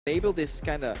enable this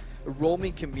kind of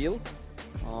roaming Camille.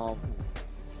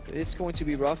 It's going to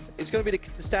be rough. It's going to be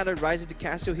the standard Rising to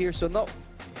Casio here, so not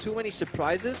too many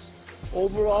surprises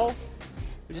overall.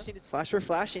 We just need to flash for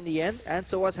flash in the end, and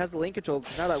Soaz has the lane control.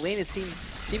 Now that lane is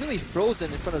seemingly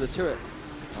frozen in front of the turret.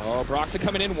 Oh, Broxa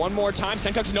coming in one more time.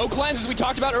 Senkux no cleanse, as we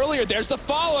talked about earlier. There's the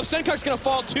follow-up. Senkux gonna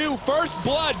fall too. First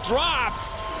blood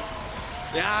drops.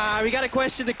 Yeah, we gotta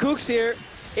question the Kooks here.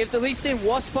 If the Lee Sin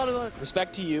was spotted on...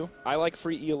 Respect to you. I like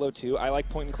free ELO too. I like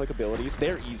point and click abilities.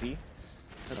 They're easy.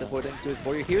 Let the board do it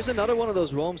for you. Here's another one of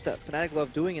those roams that Fnatic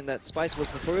love doing and that Splyce was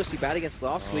notoriously bad against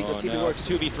last week. Let's see if it works.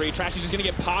 2v3. Trashy's just gonna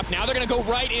get popped. Now they're gonna go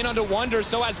right in onto Wonder,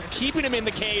 so as keeping him in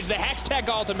the cage. The Hextech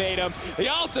ultimatum. The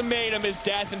ultimatum is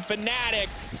death, and Fnatic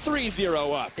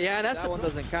 3-0 up. Yeah, and that one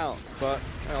doesn't count. But,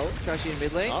 oh, Kashi in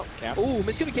mid lane. Oh, Caps. Ooh,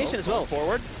 miscommunication as well.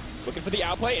 Forward. Looking for the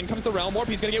outplay. In comes the Realm Warp.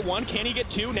 He's going to get one. Can he get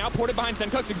two? Now ported behind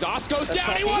Senkux. Exhaust goes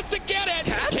down. He wants to get it.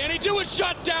 Caps? Can he do it?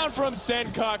 Shut down from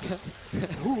Senkux.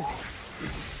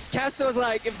 Caps was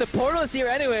like, if the portal is here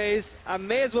anyways, I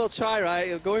may as well try,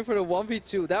 right? Going for the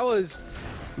 1v2. That was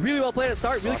really well played at the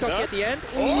start. Really cocky at the end.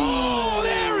 Oh,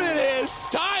 there it is.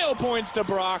 Style points to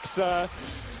Broxa.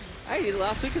 I did it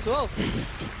last week as well.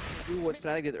 Do what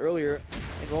Fnatic did earlier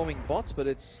in roaming bots, but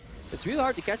it's really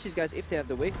hard to catch these guys if they have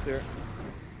the wave clear.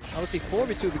 Obviously,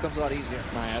 4v2 becomes a lot easier.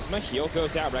 Miasma, heal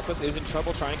goes out. Reckless is in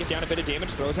trouble, trying to get down a bit of damage.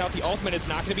 Throws out the ultimate. It's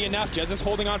not going to be enough. Jez is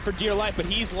holding on for dear life, but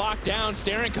he's locked down.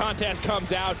 Staring contest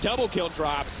comes out. Double kill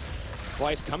drops.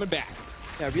 Splyce coming back.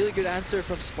 Yeah, really good answer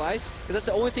from Splyce, because that's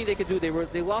the only thing they could do.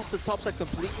 They lost the top side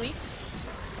completely.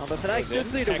 But Fnatic still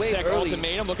cleared the wave early.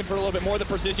 Ultimatum, looking for a little bit more. The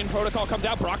precision protocol comes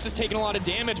out. Brox is taking a lot of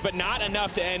damage, but not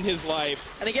enough to end his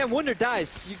life. And again, Wonder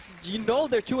dies. You know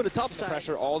they're two on the top side. The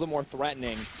pressure all the more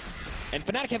threatening. And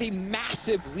Fnatic have a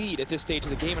massive lead at this stage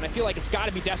of the game, and I feel like it's got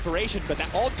to be desperation, but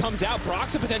that ult comes out.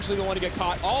 Broxa potentially the one to get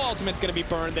caught. All ultimate's going to be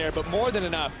burned there, but more than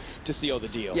enough to seal the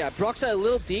deal. Yeah, Broxa a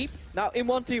little deep. Now, in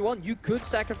 1v1, you could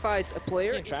sacrifice a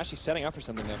player. And Trashy's setting up for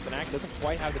something though. Fnatic doesn't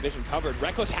quite have the vision covered.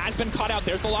 Reckless has been caught out.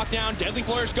 There's the lockdown. Deadly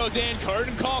Flourish goes in.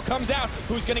 Curtain Call comes out.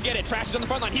 Who's going to get it? Trashy's on the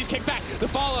front line. He's kicked back. The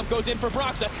follow-up goes in for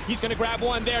Broxa. He's going to grab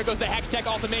one. There goes the Hextech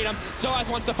ultimatum. Soaz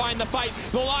wants to find the fight.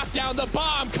 The lockdown. The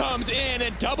bomb comes in,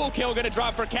 and double kill going to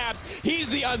drop for Caps. He's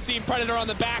the unseen predator on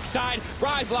the backside.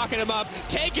 Rise locking him up,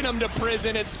 taking him to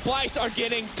prison, and Splyce are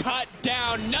getting cut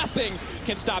down. Nothing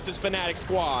can stop this Fnatic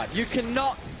squad. You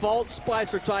cannot fault Splyce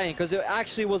for trying, because it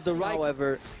actually was the right.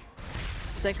 However,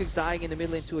 Senkux dying in the mid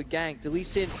lane to a gank. The Lee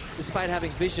Sin, despite having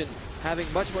vision, having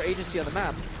much more agency on the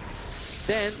map.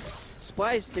 Then,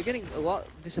 Splyce, they're getting a lot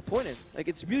disappointed. Like,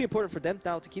 it's really important for them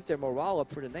now to keep their morale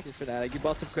up for the next Fnatic. You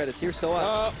bought some credits here, so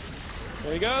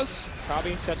there he goes.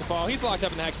 Probably set to fall. He's locked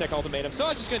up in the Hextech ultimatum, so I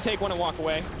was just going to take one and walk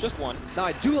away. Just one. Now,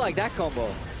 I do like that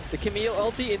combo. The Camille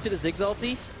ulti into the Ziggs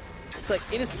ulti. It's like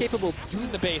inescapable. He's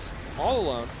in the base, all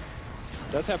alone.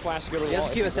 Does have flash to go to the wall.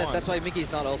 He has QSS, that's why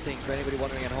Mickey's not ulting, for anybody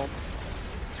wondering at home.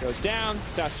 Goes down,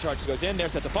 South Charge goes in there,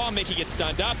 set to fall, Mickey gets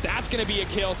stunned up. That's going to be a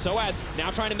kill. Soaz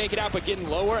now trying to make it out, but getting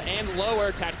lower and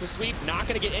lower. Tactical sweep, not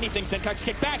going to get anything. Senkux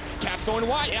kick back, Caps going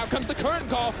wide, out comes the curtain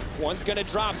call. One's going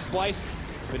to drop, Splyce.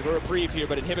 Bit of a reprieve here,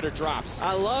 but inhibitor drops.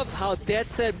 I love how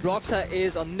dead set Broxa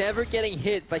is on never getting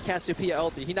hit by Cassiopeia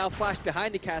ulti. He now flashed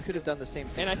behind the Cass, could have done the same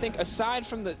thing. And I think aside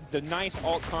from the nice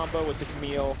ult combo with the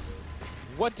Camille,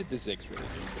 what did the Ziggs really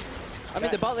do? I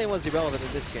mean, the bot lane was irrelevant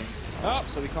in this game,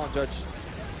 so we can't judge.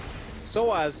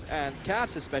 Soaz and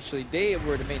Caps especially, they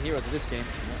were the main heroes of this game.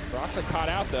 Broxa caught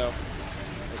out though.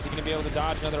 Is he going to be able to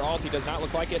dodge another ult? He does not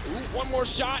look like it. Ooh, one more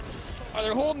shot. Are they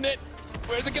holding it?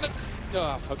 Where's it going to...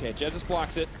 Oh, okay, Jezis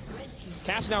blocks it.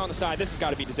 Caps now on the side. This has got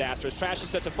to be disastrous. Trash is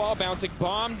set to fall. Bouncing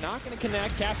bomb. Not going to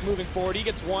connect. Caps moving forward. He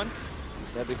gets one.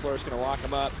 Deadly Flourish going to lock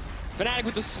him up. Fnatic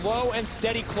with a slow and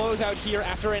steady closeout here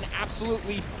after an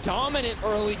absolutely dominant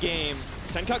early game.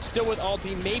 Senkux still with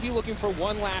ulti, maybe looking for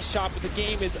one last shot, but the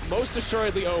game is most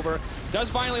assuredly over. Does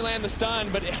finally land the stun,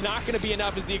 but not going to be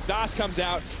enough as the exhaust comes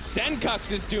out.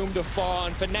 Senkux is doomed to fall,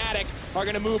 and Fnatic are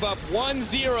going to move up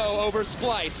 1-0 over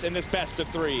Splyce in this best of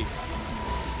 3.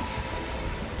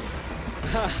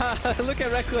 Look at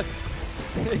Reckless.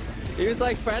 He was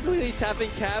like frantically tapping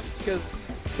Caps because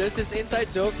there's this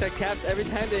inside joke that Caps, every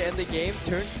time they end the game,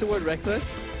 turns toward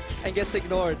Reckless and gets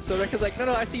ignored. So Reckless is like,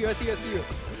 no, I see you, I see you, I see you.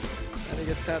 And he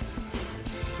gets tapped.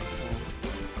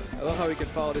 I love how we can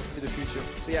follow this into the future.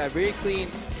 So yeah, very clean,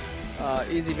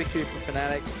 easy victory for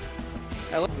Fnatic.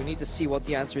 We need to see what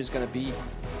the answer is going to be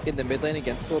in the mid lane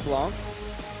against LeBlanc.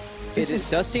 It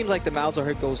does seem like the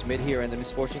Malzahar goes mid here and the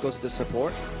Misfortune goes to the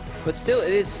support. But still,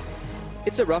 it is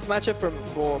it's a rough matchup for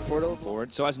the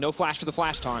forward. So has no flash for the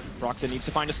flash taunt. Broxah needs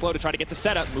to find a slow to try to get the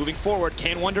setup. Moving forward,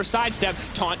 can Wonder sidestep.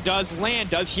 Taunt does land,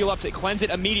 does heal up to cleanse it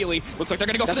immediately. Looks like they're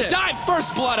gonna go for the dive.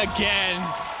 First blood again.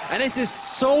 And this is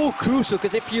so crucial,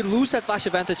 because if you lose that flash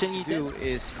advantage, and you do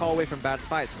is call away from bad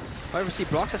fights. However, see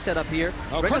Broxah set up here.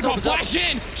 Oh, flash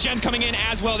in! Shen's coming in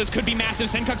as well. This could be massive.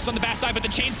 Senkux is on the backside, but the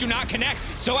chains do not connect.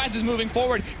 Soaz is moving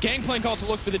forward. Gangplank call to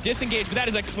look for the disengage, but that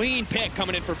is a clean pick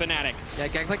coming in for Fnatic. Yeah,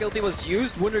 Gangplank ulti was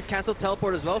used. Wunder canceled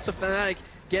teleport as well, so Fnatic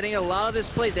getting a lot of this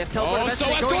plays. They have teleport. Oh,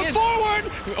 Soaz going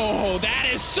forward! Oh, that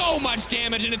is so much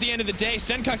damage, and at the end of the day,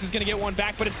 Senkux is going to get one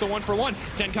back, but it's the 1-for-1.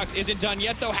 Senkux isn't done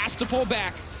yet, though, has to pull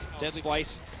back. Deadly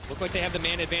Splyce. Look like they have the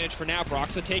man advantage for now.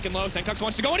 Broxah taken low. Senkux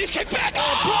wants to go, and he's kicked back.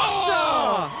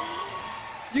 Oh,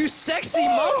 Broxah! You sexy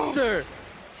monster!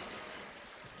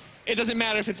 It doesn't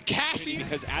matter if it's Cassie,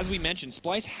 because as we mentioned,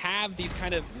 Splyce have these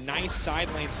kind of nice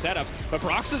side lane setups, but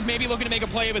Broxah's maybe looking to make a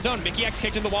play of his own. Mickey X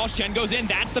kicked in the wall, Shen goes in,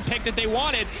 that's the pick that they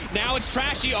wanted. Now it's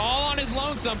Trashy all on his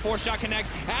lonesome. 4-shot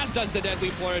connects, as does the Deadly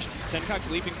Flourish. Senkux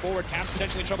leaping forward, Caps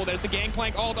potentially in trouble. There's the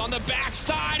Gangplank ult on the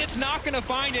backside. It's not gonna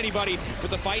find anybody,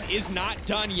 but the fight is not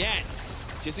done yet.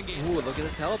 Disengage. Ooh, look at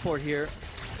the teleport here.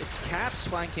 It's Caps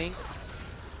flanking.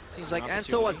 Seems like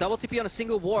Anso has double TP on a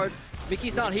single ward.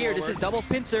 Mickey's not here. This is double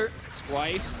pincer.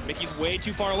 Splyce. Mickey's way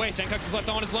too far away. Senkux is left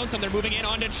on his lonesome. They're moving in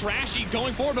onto Trashy.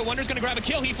 Going forward, but Wonder's going to grab a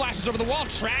kill. He flashes over the wall.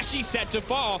 Trashy set to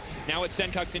fall. Now it's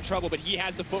Senkux in trouble, but he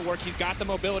has the footwork. He's got the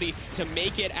mobility to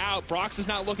make it out. Brox is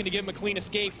not looking to give him a clean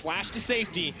escape. Flash to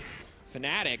safety.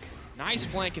 Fnatic. Nice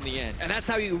flank in the end. And that's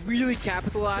how you really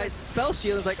capitalize. Spell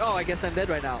Shield is like, oh, I guess I'm dead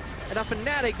right now. And now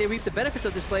Fnatic, they reap the benefits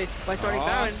of this play by starting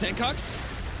Baron. Senkux.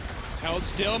 Held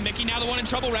still. Mickey now the one in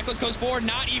trouble. Reckless goes forward,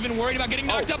 not even worried about getting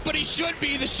knocked up, but he should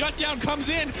be. The shutdown comes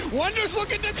in. Wonder's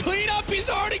looking to clean up. He's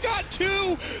already got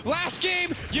 2. Last game,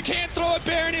 you can't throw a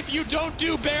Baron if you don't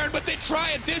do Baron, but they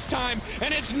try it this time,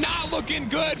 and it's not looking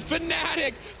good.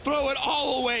 Fnatic throw it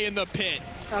all away in the pit.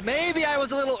 Maybe I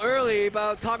was a little early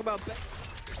about talking about...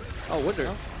 Oh, Wunder.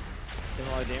 Oh. A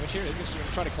lot of damage here. He's going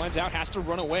to try to cleanse out, has to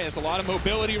run away. There's a lot of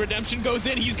mobility. Redemption goes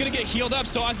in. He's going to get healed up.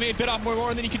 Soaz may have bit off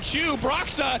more than he could chew.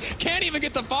 Broxah can't even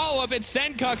get the follow-up. It's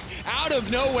Senkux out of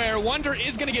nowhere. Wonder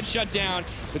is going to get shut down,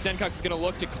 but Senkux is going to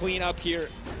look to clean up here.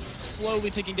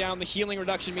 Slowly ticking down. The healing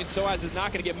reduction means Soaz is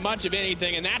not going to get much of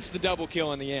anything, and that's the double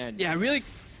kill in the end. Yeah, really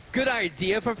good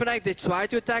idea from Fnatic. They tried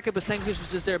to attack it, but Senkux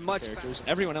was just there much faster.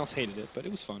 Everyone else hated it, but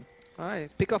it was fun. All right,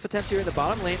 pick-off attempt here in the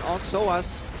bottom lane on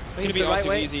Soaz. It's going to be all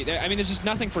too easy. I mean, there's just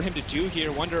nothing for him to do here.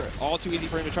 Wonder, all too easy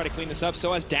for him to try to clean this up.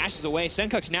 Soaz dashes away.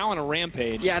 Senkux now on a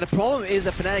rampage. Yeah, the problem is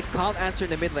that Fnatic can't answer in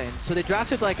the mid lane. So they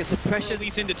drafted like a suppression.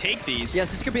 Release in to take these.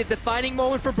 Yes, this could be a defining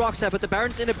moment for Broxah, but the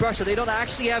Baron's in a brush, so they don't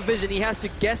actually have vision. He has to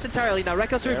guess entirely. Now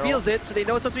Reckless reveals it, so they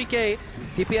know it's on 3K.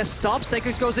 DPS stops,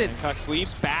 Senkux goes in. Senkux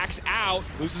sleeps, backs out,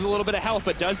 loses a little bit of health,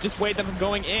 but does dissuade them from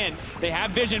going in. They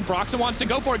have vision. Broxah wants to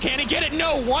go for it. Can he get it?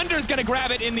 No, Wonder's going to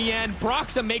grab it in the end.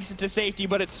 Broxah makes it to safety,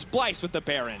 but it's Splyce with the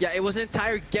Baron. Yeah, it was an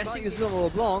entire guessing using on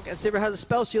LeBlanc, and Saber has a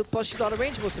spell shield, plus she's out of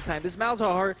range most of the time. This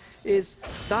Malzahar is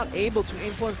not able to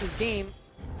influence this game,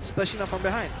 especially not from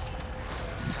behind.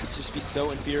 It's just be so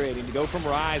infuriating to go from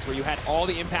Rise, where you had all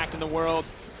the impact in the world,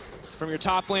 from your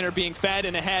top laner being fed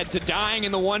and ahead, to dying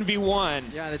in the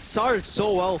 1v1. Yeah, and it started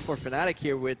so well for Fnatic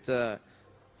here with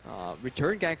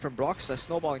return gank from Broxah,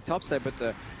 snowballing topside, but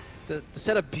the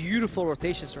set of beautiful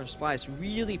rotations from Splyce,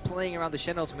 really playing around the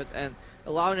Shen ultimate and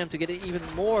allowing them to get even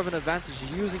more of an advantage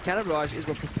using Cannon Barrage is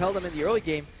what propelled them in the early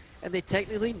game, and they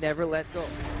technically never let go.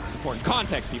 It's important.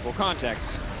 Context, people.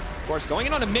 Context. Of course, going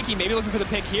in on a Mickey, maybe looking for the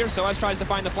pick here. Soaz tries to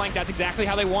find the flank. That's exactly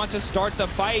how they want to start the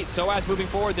fight. Soaz moving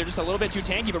forward. They're just a little bit too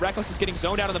tanky, but Reckless is getting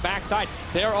zoned out on the backside.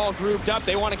 They're all grouped up.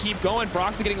 They want to keep going.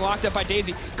 Broxah getting locked up by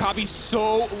Daisy. Copy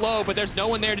so low, but there's no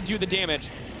one there to do the damage.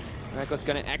 Reckless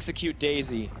going to execute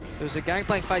Daisy. There's a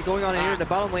gangplank fight going on here in the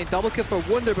bottom lane. Double kill for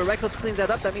Wunder, but Reckless cleans that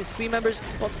up. That means 3 members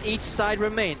on each side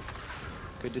remain.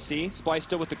 Good to see. Splyce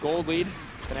still with the gold lead.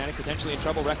 Fnatic potentially in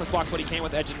trouble. Reckless blocks what he can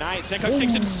with Edge of Night. Senkux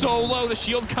takes him so low. The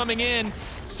shield coming in.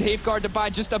 Safeguard to buy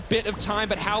just a bit of time,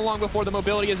 but how long before the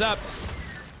mobility is up?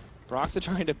 Broxah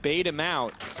trying to bait him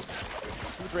out.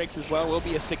 2 Drakes as well will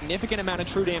be a significant amount of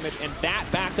true damage, and that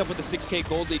backed up with the 6K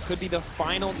gold lead could be the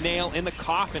final nail in the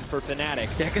coffin for Fnatic.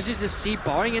 Yeah, because you just see,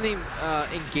 barring any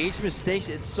engaged mistakes,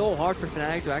 it's so hard for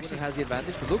Fnatic to actually have the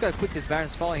advantage. But look how quick this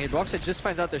Baron's falling here. Broxah just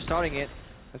finds out they're starting it.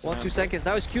 1-2 seconds.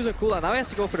 Now his Q's on cooldown. Now he has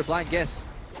to go for the blind guess.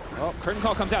 Well, Curtain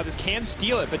Call comes out. This can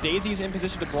steal it, but Daisy's in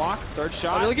position to block. 3rd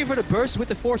shot. They're looking for the burst with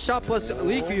the 4th shot plus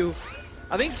League View.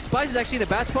 I think Splyce is actually in a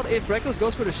bad spot if Reckless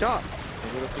goes for the shot.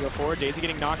 Looking to go forward. Daisy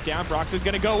getting knocked down. Broxy's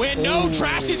going to go in. No,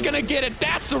 Trashy's going to get it.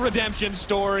 That's the redemption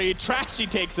story. Trashy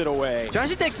takes it away.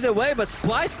 Trashy takes it away, but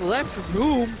Splyce left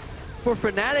room for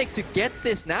Fnatic to get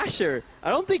this Nasher. I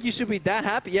don't think you should be that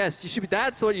happy. Yes, you should be.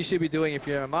 That's what you should be doing if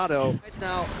you're Amato. It's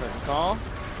now. Call.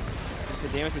 The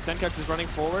damage, but Senkux is running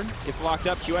forward, gets locked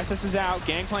up, QSS is out,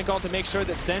 Gangplank ult to make sure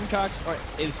that Senkux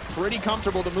is pretty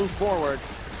comfortable to move forward.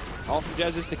 All from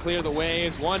Jezis to clear the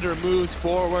waves, Wonder moves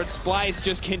forward, Splyce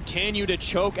just continue to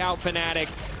choke out Fnatic.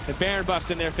 The Baron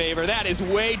buff's in their favor. That is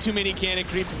way too many cannon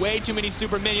creeps, way too many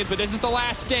super minions, but this is the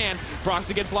last stand.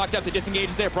 Broxy gets locked up, the disengage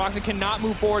is there. Broxy cannot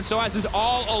move forward. Soaz is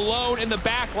all alone in the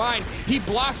back line. He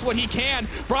blocks what he can.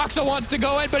 Broxy wants to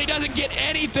go in, but he doesn't get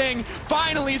anything.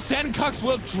 Finally, Senkux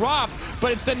will drop,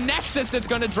 but it's the Nexus that's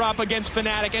going to drop against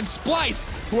Fnatic and Splyce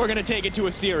who are going to take it to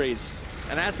a series.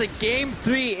 And that's a game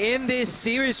 3 in this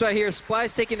series right here.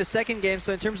 Splyce taking the second game,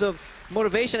 so in terms of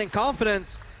motivation and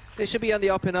confidence, they should be on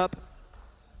the up and up.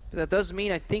 But that does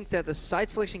mean, I think, that the side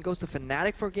selection goes to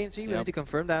Fnatic for game 3. We need to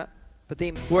confirm that. But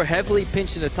they were heavily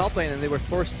pinched in the top lane and they were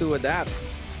forced to adapt.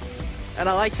 And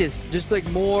I like this. Just like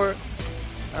more,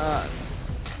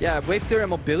 wave clear and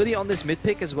mobility on this mid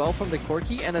pick as well from the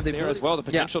Corki. And there as well, the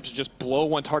potential to just blow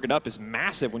one target up is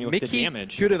massive when you look at the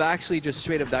damage. Could have actually just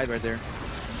straight up died right there.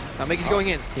 Now Mickey's going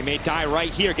in. He may die right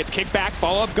here. Gets kicked back.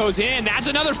 Follow-up goes in. That's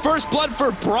another first blood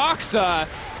for Broxa.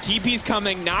 TP's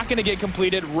coming. Not going to get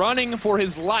completed. Running for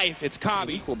his life. It's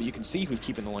Cobb equal, but you can see who's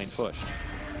keeping the lane pushed.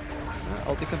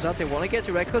 Ulti comes out. They want to get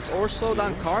to Reckless or slow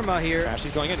down Karma here.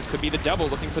 Trashy's going in. This could be the double.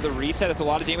 Looking for the reset. It's a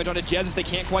lot of damage onto Jezis. They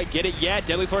can't quite get it yet.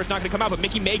 Deadly Flourish not going to come out, but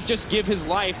Mickey may just give his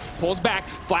life. Pulls back.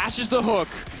 Flashes the hook.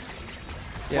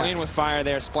 Playing with fire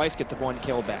there. Splyce get the one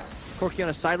kill back. Corki on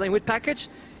a side lane with package.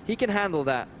 He can handle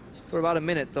that for about a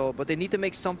minute though, but they need to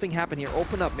make something happen here.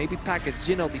 Open up, maybe package,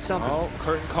 Jin ulti, something. Oh,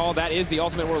 curtain call, that is the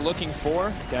ultimate we're looking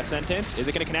for. Death Sentence, is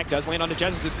it going to connect? Does land onto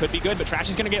Jezis, this could be good, but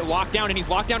Trashy's going to get locked down, and he's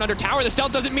locked down under tower. The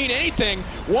stealth doesn't mean anything.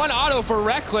 One auto for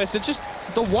Reckless, it's just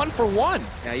the 1-for-1.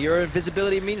 Yeah, your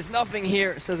invisibility means nothing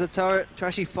here, says the tower.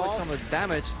 Trashy falls on the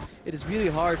damage. It is really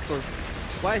hard for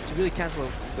Splyce to really cancel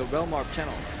the Realm Orb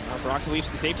channel. Broxy leaps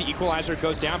to safety, Equalizer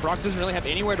goes down. Broxy doesn't really have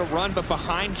anywhere to run, but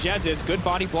behind Jezis, good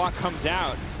body block comes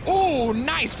out. Oh,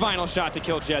 nice final shot to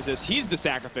kill Jezis. He's the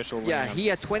sacrificial. Yeah, he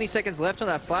had 20 seconds left on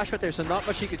that flash right there, so not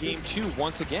much he could do. Game 2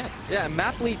 once again. Yeah,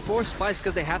 map lead for Splyce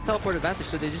because they have teleport advantage,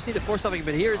 so they just need to force something.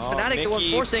 But here is Fnatic, the one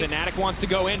forcing. Fnatic wants to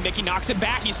go in. Mickey knocks it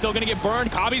back. He's still going to get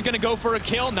burned. Kobby's going to go for a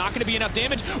kill. Not going to be enough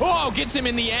damage. Oh, gets him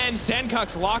in the end.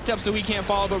 Senkux locked up so he can't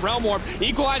follow the Realm Orb.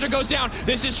 Equalizer goes down.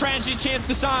 This is Trashy's chance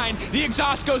to sign. The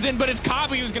exhaust goes in, but it's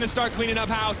Kobby who's going to start cleaning up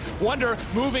house. Wonder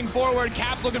moving forward.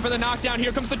 Caps looking for the knockdown.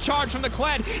 Here comes the charge from the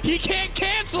Kled. He can't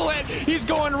cancel it. He's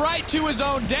going right to his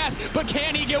own death, but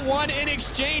can he get one in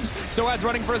exchange? Soaz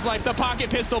running for his life, the pocket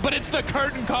pistol, but it's the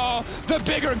curtain call. The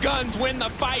bigger guns win the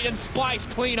fight, and Splyce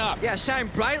clean up. Yeah, shine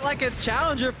bright like a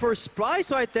challenger for Splyce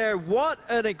right there. What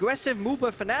an aggressive move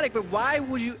by Fnatic, but why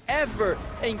would you ever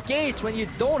engage when you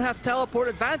don't have teleport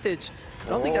advantage? I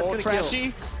don't think that's going to kill.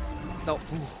 Trashy. No.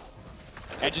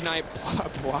 Edge of Knight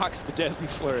blocks the Deadly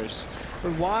Flourish.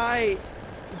 But why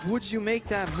would you make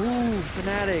that move,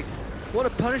 Fnatic? What a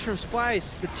punish from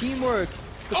Splyce. The teamwork,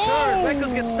 the turn.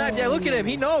 Reckless gets sniped. Yeah, look at him.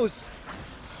 He knows.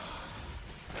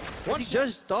 He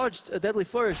just dodged a Deadly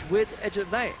Flourish with Edge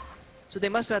of Night. So they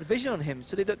must have had vision on him.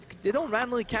 So they don't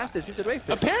randomly cast this into the Wraith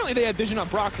Pit. Apparently they had vision on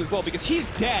Brox as well, because he's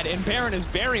dead, and Baron is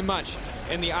very much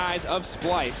in the eyes of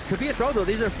Splyce. Could be a throw though.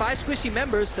 These are 5 squishy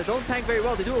members that don't tank very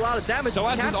well. They do a lot of damage. So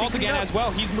as his ult again as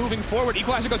well, he's moving forward.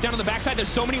 Equalizer goes down on the backside. There's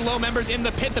so many low members in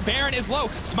the pit. The Baron is low.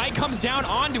 Smite comes down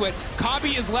onto it.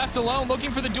 Kobby is left alone looking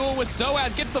for the duel with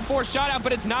Soaz. Gets the 4th shot out,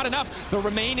 but it's not enough. The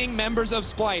remaining members of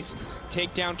Splyce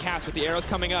take down Caps with the arrows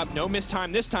coming up. No miss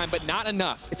time this time, but not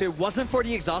enough. If it wasn't for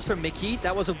the exhaust from Mickey,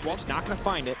 that was a one. Not going to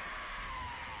find it.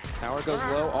 Tower goes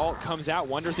low, ult comes out,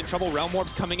 Wonder's in trouble, Realm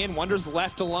Orb's coming in, Wonder's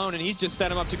left alone, and he's just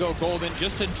set him up to go golden,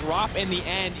 just to drop in the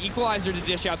end. Equalizer to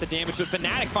dish out the damage, but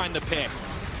Fnatic find the pick.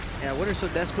 Yeah, Wonder's so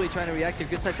desperately trying to react to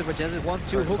good sides of Jezis.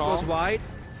 1-2, hook goes wide.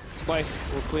 Splyce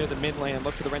will clear the mid lane and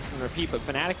look for the rinse and repeat, but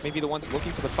Fnatic may be the ones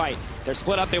looking for the fight. They're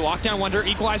split up, they walk down Wonder,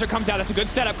 Equalizer comes out, that's a good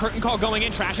setup, curtain call going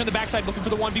in, Trash on the backside looking for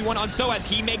the 1v1 on Soaz,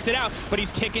 he makes it out, but he's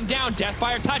ticking down,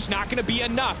 Deathfire touch, not gonna be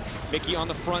enough. Mickey on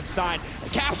the front side,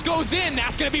 Caps goes in,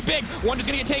 that's gonna be big, Wonder's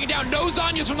gonna get taken down, no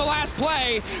Zanyas from the last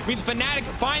play, means Fnatic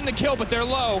find the kill, but they're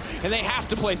low, and they have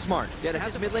to play smart. Yeah, it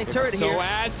has a mid lane turret here.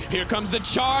 Soaz, here comes the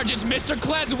charge, it's Mr.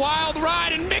 Kled's wild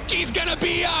ride, and Mickey's gonna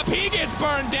be up, he gets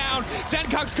burned down,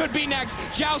 Senkux could be next,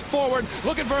 joust forward,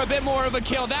 looking for a bit more of a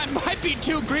kill. That might be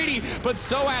too greedy, but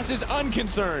Soaz is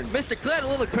unconcerned. Mr. Kled a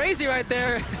little crazy right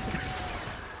there.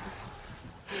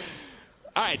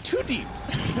 All right, too deep.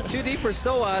 Too deep for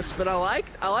SOAS, but I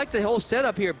like the whole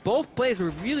setup here. Both plays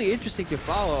were really interesting to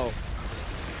follow.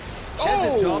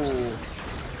 Jez's drops.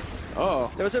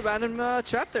 Oh. There was a random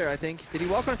trap there, I think. Did he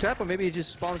walk on a trap, or maybe he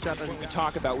just spawned a trap? When we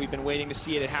talk about, we've been waiting to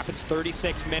see it. It happens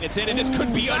 36 minutes in, and this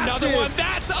could be another one.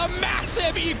 That's a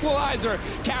massive equalizer.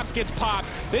 Caps gets popped.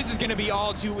 This is going to be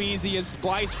all too easy as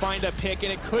Splyce find a pick,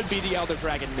 and it could be the Elder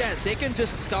Dragon next. Yeah, they can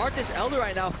just start this Elder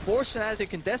right now, force Fnatic to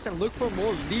contest, and look for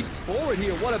more leaps forward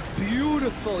here. What a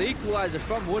beautiful equalizer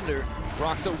from Wunder.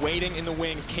 Broxa waiting in the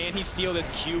wings. Can he steal this?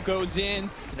 Q goes in.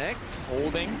 Connects.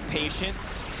 Holding, patient.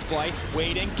 Splyce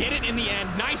waiting, get it in the end.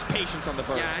 Nice patience on the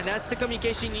burst. Yeah, and that's the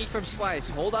communication you need from Splyce.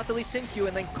 Hold out the Lee Sin Q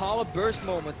and then call a burst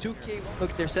moment. 2K.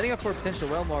 Look, they're setting up for a potential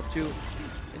Realm Warp too.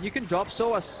 And you can drop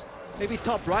SOAS maybe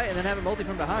top right and then have a multi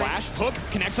from behind. Flash, hook,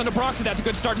 connects onto Broxa. That's a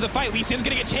good start to the fight. Lee Sin's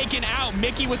gonna get taken out.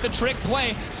 Mickey with the trick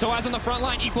play. SOAS on the front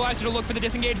line. Equalizer to look for the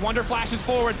disengage. Wunder flashes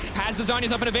forward. Has the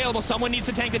Zhonya's up and available. Someone needs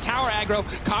to tank the tower aggro.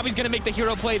 Kavi's gonna make the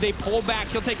hero play. They pull back.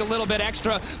 He'll take a little bit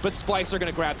extra, but Splyce are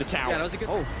gonna grab the tower. Yeah, that was a good.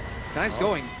 Oh, nice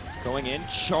going. Going in,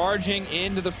 charging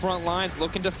into the front lines,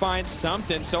 looking to find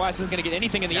something. SOAS isn't going to get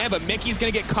anything in the end, but Mickey's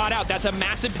going to get caught out. That's a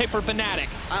massive pick for Fnatic.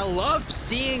 I love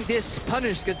seeing this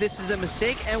punished because this is a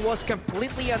mistake and was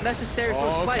completely unnecessary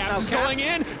for Splyce. Caps is going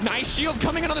in. Nice shield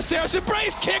coming in on the Saros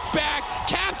Embrace. Kick back.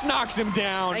 Caps knocks him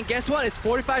down. And guess what? It's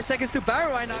 45 seconds to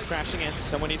Baron right now. Crashing in.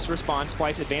 Someone needs to respond.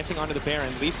 Splyce advancing onto the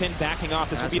Baron. Lee Sin backing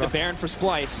off. This will be rough. The Baron for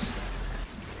Splyce.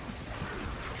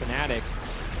 Fnatic.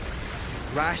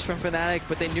 Rash from Fnatic,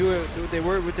 but they knew it, they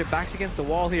were with their backs against the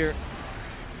wall here.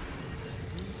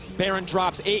 Baron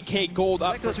drops 8k gold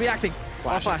up. Nicholas reacting.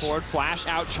 Flash forward, flash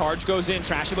out, charge goes in.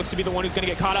 Trashy looks to be the one who's going to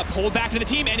get caught up. Pulled back to the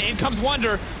team, and in comes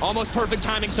Wunder. Almost perfect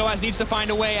timing. SOAS needs to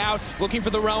find a way out. Looking for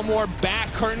the Realm War.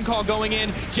 Back, curtain call going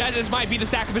in. Jez's might be the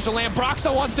sacrificial lamb.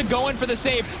 Broxa wants to go in for the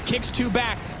save. Kicks two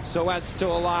back. SOAS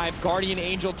still alive. Guardian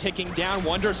Angel ticking down.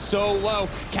 Wunder so low.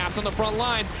 Caps on the front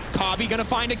lines. Kavi going to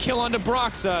find a kill onto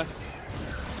Broxa.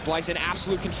 Splyce in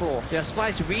absolute control. Yeah,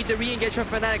 Splyce read the re-engage from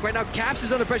Fnatic. Right now, Caps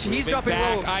is under pressure. He's dropping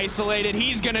back, low. Isolated.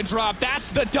 He's going to drop. That's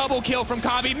the double kill from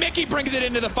Kavi. Mickey brings it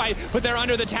into the fight, but they're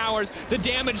under the towers. The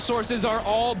damage sources are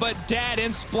all but dead,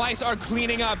 and Splyce are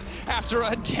cleaning up after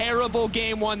a terrible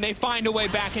game one. They find a way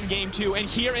back in game two, and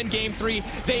here in game three,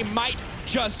 they might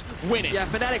just win it. Yeah,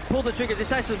 Fnatic pulled the trigger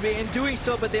decisively in doing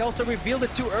so, but they also revealed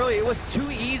it too early. It was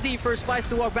too easy for Splyce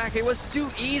to walk back. It was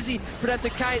too easy for them to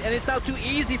kite, and it's now too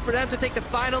easy for them to take the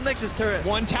final Nexus turret.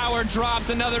 One tower drops,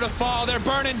 another to fall. They're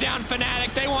burning down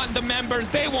Fnatic. They want the members.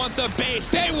 They want the base.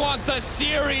 They want the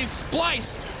series.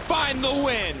 Splyce find the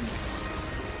win.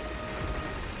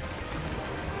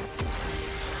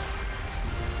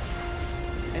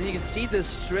 And you can see the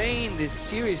strain this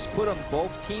series put on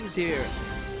both teams here.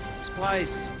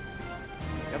 Splyce,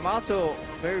 Yamato,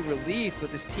 very relieved,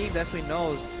 but this team definitely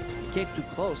knows he came too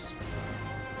close.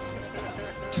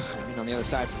 I mean, on the other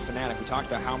side for Fnatic, we talked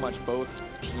about how much both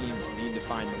teams need to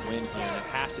find the win here, and it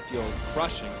has to feel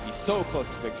crushing to be so close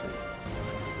to victory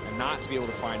and not to be able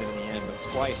to find it in the end. But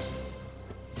Splyce,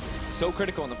 so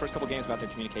critical in the first couple games about their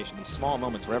communication, these small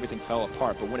moments where everything fell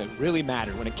apart, but when it really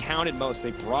mattered, when it counted most,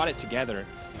 they brought it together.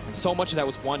 And so much of that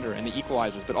was Wunder and the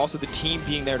equalizers, but also the team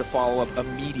being there to follow up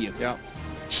immediately. Yeah.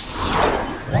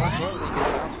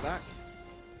 Bounce back.